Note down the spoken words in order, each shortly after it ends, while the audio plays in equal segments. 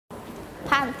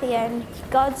pantheon,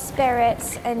 gods,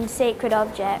 spirits and sacred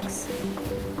objects.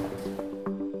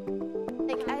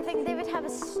 Like, I think they would have a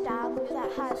stamp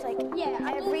that has like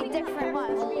every different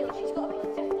one.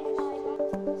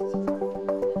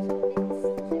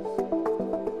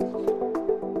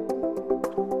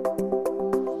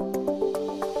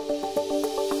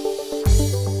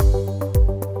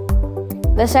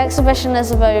 This exhibition is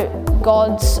about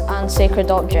gods and sacred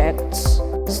objects.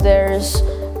 There's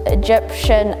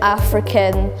Egyptian,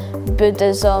 African,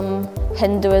 Buddhism,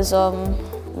 Hinduism,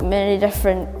 many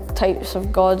different types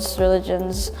of gods,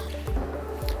 religions.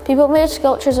 People made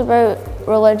sculptures about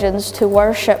religions to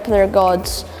worship their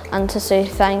gods and to say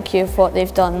thank you for what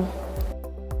they've done.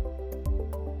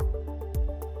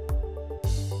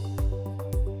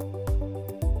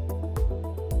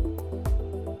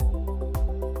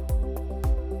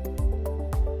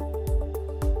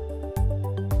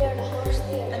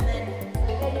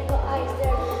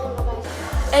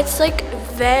 It's like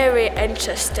very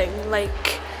interesting,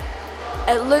 like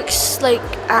it looks like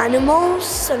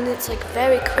animals and it's like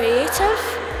very creative.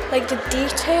 Like the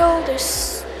detail,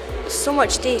 there's so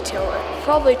much detail. It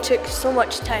probably took so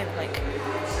much time. Like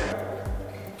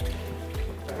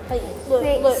look,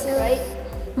 right?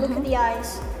 Look at the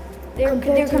eyes. They're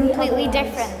completely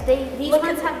different. These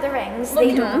ones have the rings,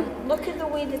 they don't. Look at the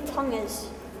way the tongue is.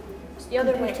 The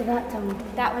other way. To that tongue.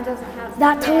 That one doesn't have.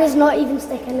 That tongue is not even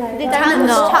sticking out. The tongue's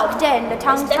tucked in. The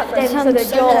tongue's tucked in, so the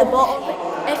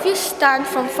jaw. If you stand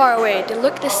from far away, they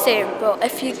look the same, but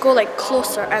if you go like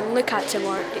closer and look at them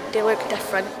more, they look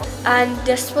different. And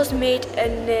this was made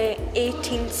in the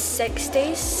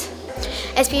 1860s.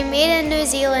 It's been made in New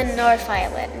Zealand, North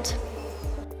Island.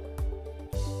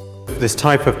 This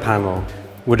type of panel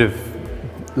would have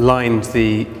lined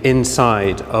the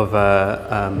inside of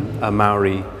a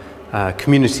Maori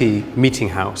community meeting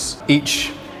house.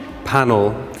 Each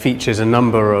panel features a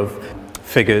number of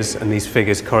figures, and these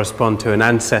figures correspond to an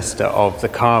ancestor of the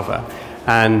carver.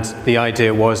 And the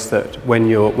idea was that when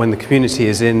the community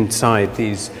is inside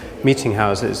these meeting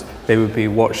houses, they would be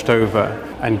watched over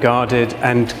and guarded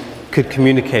and could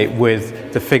communicate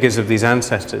with the figures of these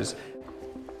ancestors.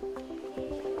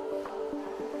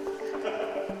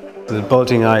 The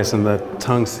bulging eyes and the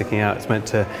tongue sticking out is meant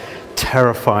to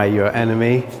terrify your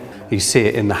enemy. You see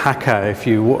it in the haka. If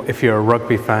you're a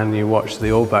rugby fan and you watch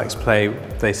the All Blacks play,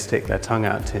 they stick their tongue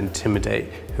out to intimidate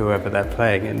whoever they're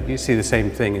playing, and you see the same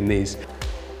thing in these.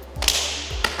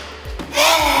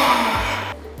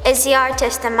 Is the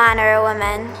artist a man or a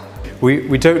woman?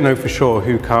 We don't know for sure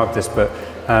who carved this, but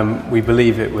we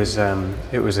believe it was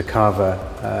a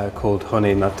carver called Hone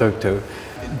Ngatoto.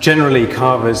 Generally,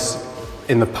 carvers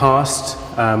in the past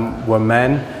were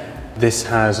men. This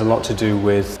has a lot to do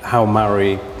with how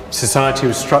Maori society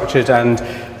was structured and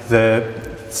the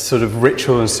sort of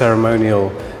ritual and ceremonial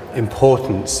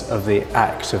importance of the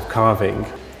act of carving.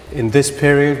 In this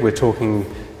period, we're talking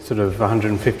sort of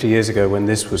 150 years ago when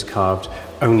this was carved,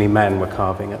 only men were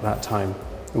carving at that time.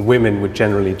 Women would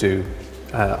generally do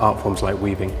art forms like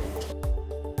weaving.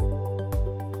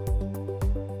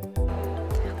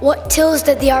 What tools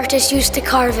did the artist use to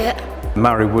carve it?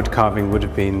 Maori wood carving would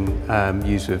have been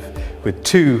used with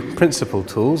two principal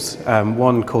tools.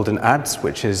 One called an adze,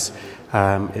 which is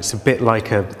it's a bit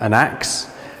like an axe,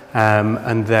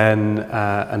 and then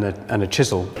a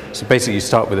chisel. So basically, you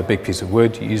start with a big piece of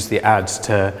wood. You use the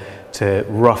adze to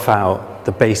rough out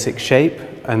the basic shape,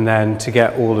 and then to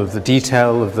get all of the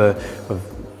detail of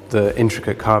the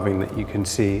intricate carving that you can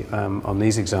see on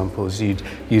these examples, you'd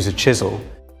use a chisel.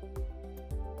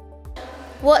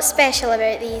 What's special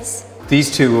about these?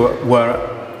 These two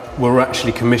were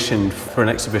actually commissioned for an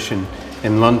exhibition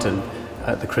in London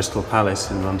at the Crystal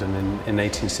Palace in London in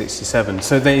 1867.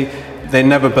 So they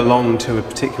never belonged to a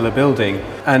particular building,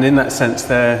 and in that sense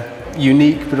they're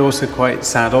unique but also quite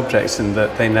sad objects in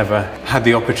that they never had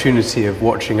the opportunity of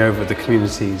watching over the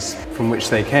communities from which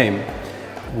they came.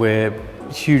 We're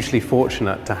hugely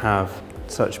fortunate to have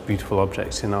such beautiful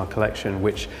objects in our collection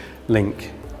which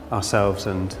link ourselves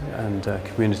and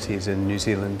communities in New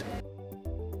Zealand.